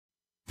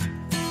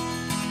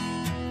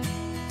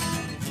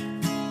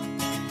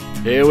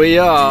Here we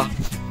are,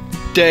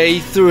 day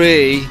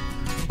 3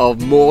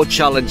 of more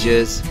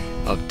challenges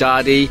of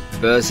Daddy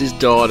versus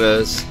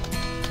daughters.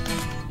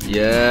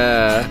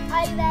 Yeah.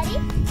 Are you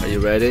ready? Are you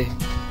ready?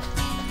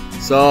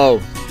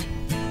 So,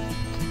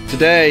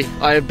 today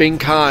I have been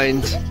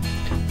kind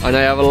and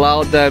I have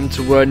allowed them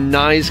to wear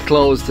nice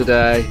clothes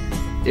today,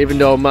 even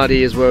though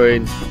Maddie is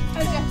wearing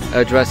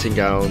a dressing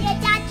gown. Yeah,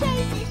 Dad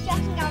chose this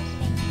dressing gown for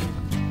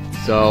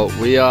me. So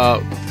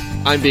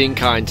I'm being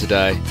kind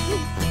today,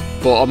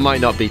 but I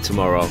might not be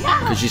tomorrow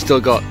because you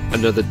still got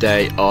another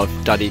day of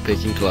Daddy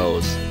picking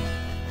clothes.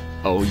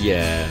 Oh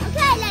yeah.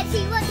 Okay, let's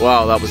see what.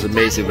 Wow, that was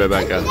amazing,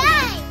 Rebecca.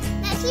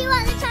 Let's see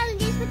what the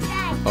challenge is for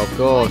today. Of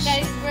course.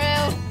 Okay,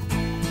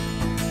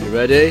 real. You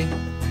ready?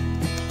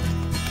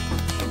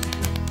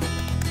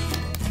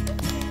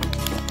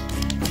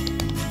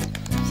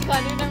 She's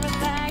got a new number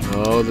bag.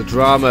 Oh, the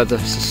drama, the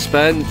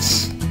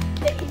suspense.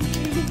 What's it gonna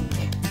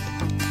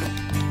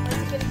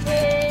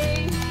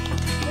be?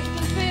 What's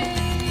it gonna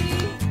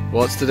be?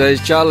 What's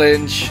today's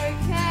challenge?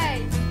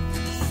 Okay,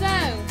 so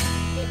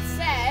it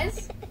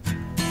says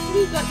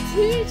we've got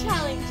 2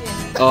 challenges.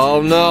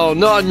 Oh no,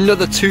 not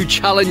another 2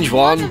 challenge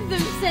One one. of them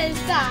says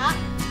that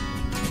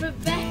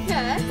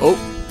Rebecca Oh,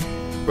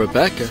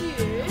 Rebecca.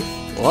 choose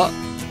What?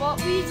 what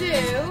we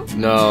do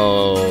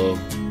No.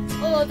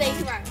 all day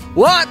tomorrow.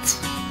 What?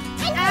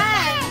 And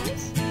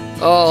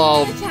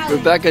Oh, challenge.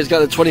 Rebecca's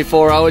got a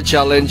 24-hour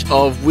challenge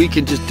of we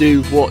can just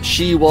do what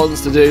she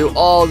wants to do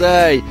all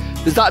day.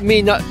 Does that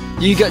mean that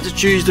you get to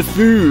choose the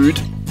food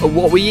of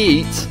what we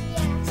eat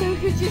so we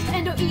could just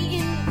end up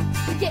eating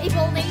spaghetti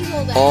bolognese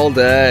all day. all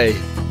day?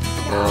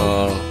 No.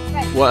 Oh.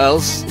 Right. What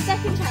else? And the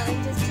second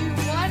challenge is do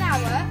 1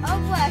 hour of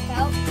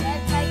workout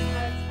led by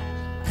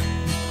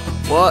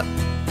carrots. What?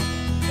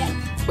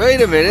 Yeah.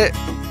 Wait a minute.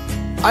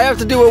 I have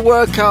to do a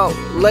workout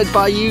led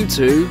by you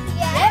two?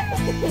 Yeah.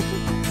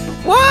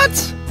 What?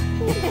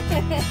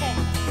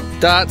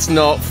 That's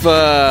not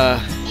fair.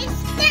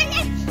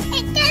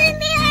 It's gonna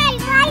be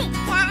alright,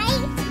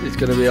 guys. It's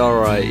gonna be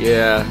alright,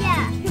 yeah.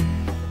 Yeah.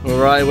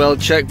 Alright, well,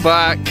 check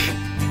back.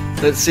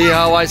 Let's see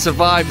how I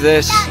survive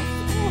this.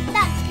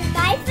 That's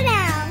goodbye for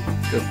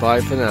now.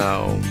 Goodbye for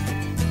now.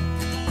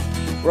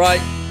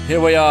 Right,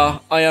 here we are.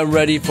 I am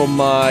ready for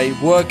my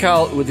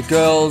workout with the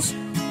girls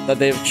that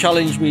they've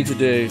challenged me to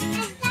do.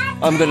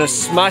 I'm gonna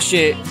smash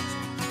it.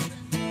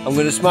 I'm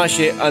gonna smash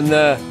it, and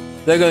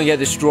they're gonna get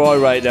destroyed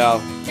right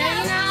now.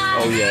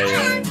 Oh yeah,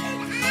 yeah.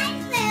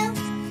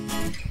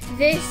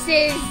 This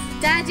is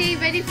Daddy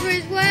ready for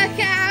his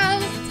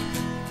workout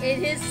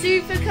in his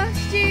super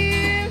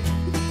costume.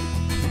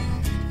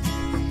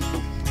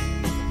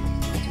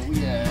 Oh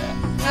yeah.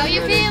 How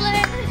you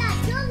feeling?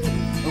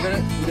 We're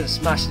gonna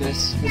smash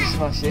this. We're gonna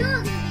smash it.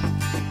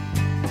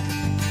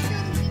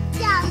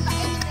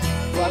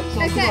 Right, so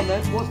Okay. come on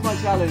then. What's my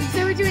challenge?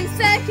 So we're doing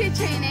circuit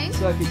training,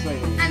 Circuit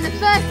training. and the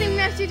first thing we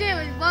have to do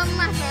is 1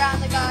 lap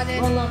around the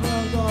garden. One lap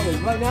around the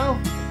garden. Right now?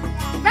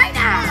 Right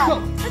now! Go.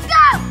 Let's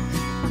go!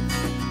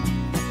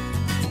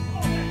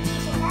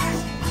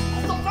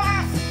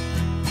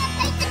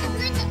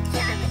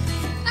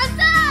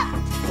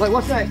 Wait,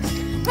 what's next?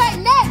 Right,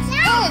 next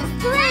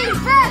is 3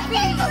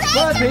 burpees.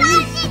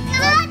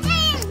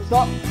 Burpees?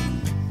 Stop.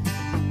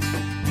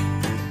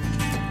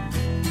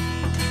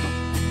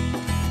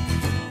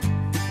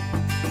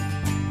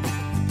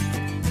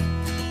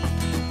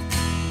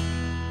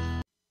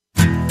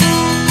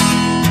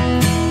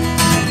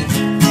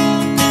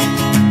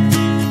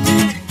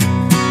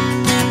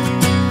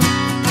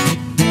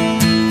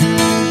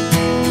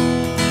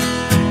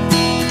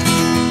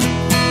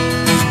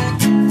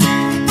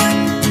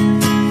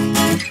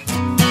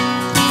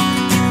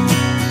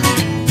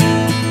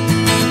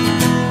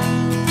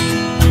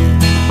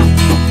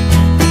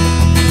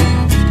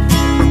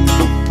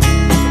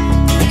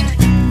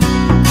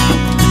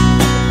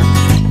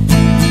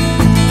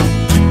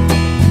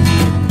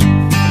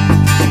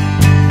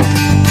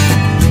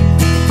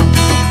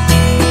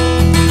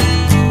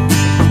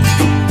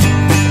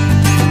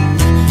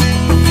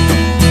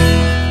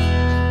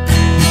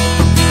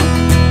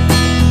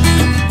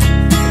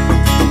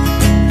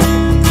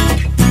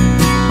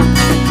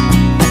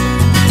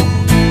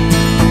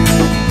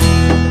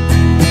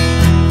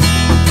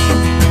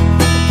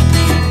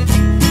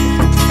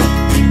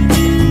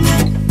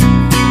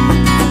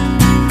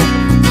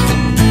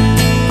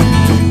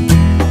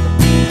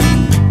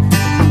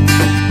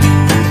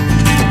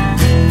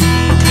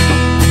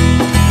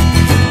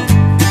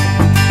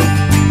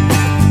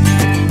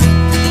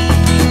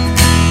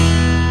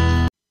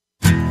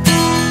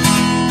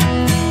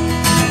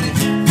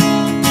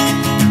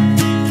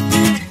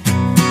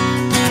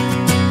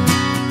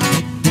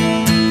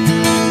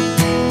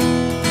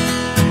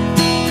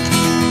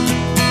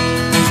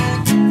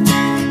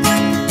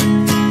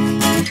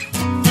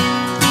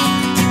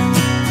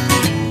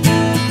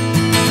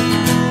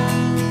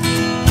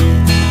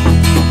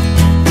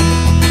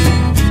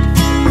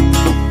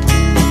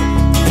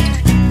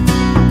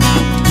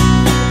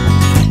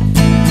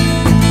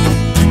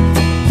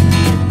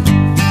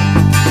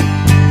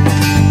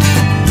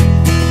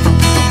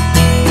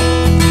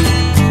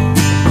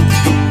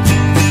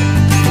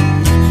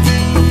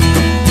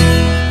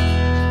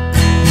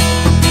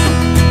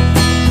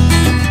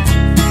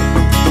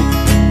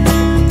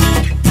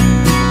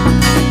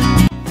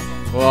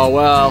 Oh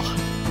well,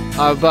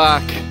 I'm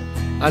back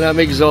and I'm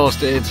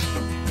exhausted.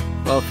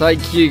 Well,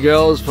 thank you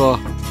girls for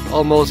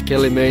almost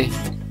killing me.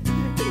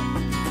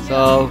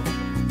 So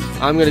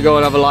I'm gonna go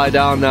and have a lie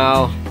down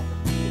now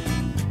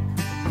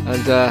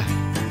and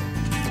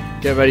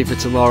get ready for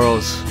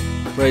tomorrow's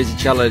crazy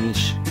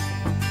challenge.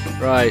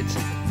 Right,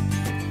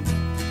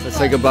 let's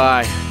say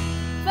goodbye.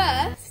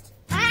 First,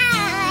 we've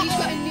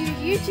got a new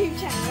YouTube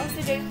channel,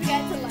 so don't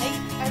forget to like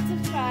and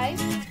subscribe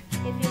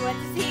if you want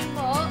to see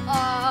more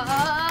of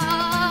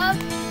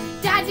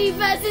Daddy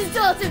versus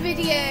Daughter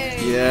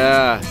videos.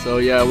 Yeah, so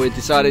yeah, we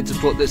decided to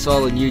put this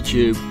all on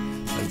YouTube,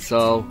 and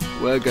so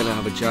we're gonna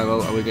have a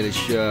channel and we're gonna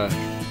share.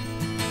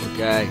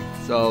 Okay,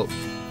 so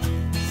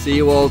see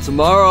you all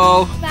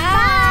tomorrow.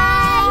 Bye.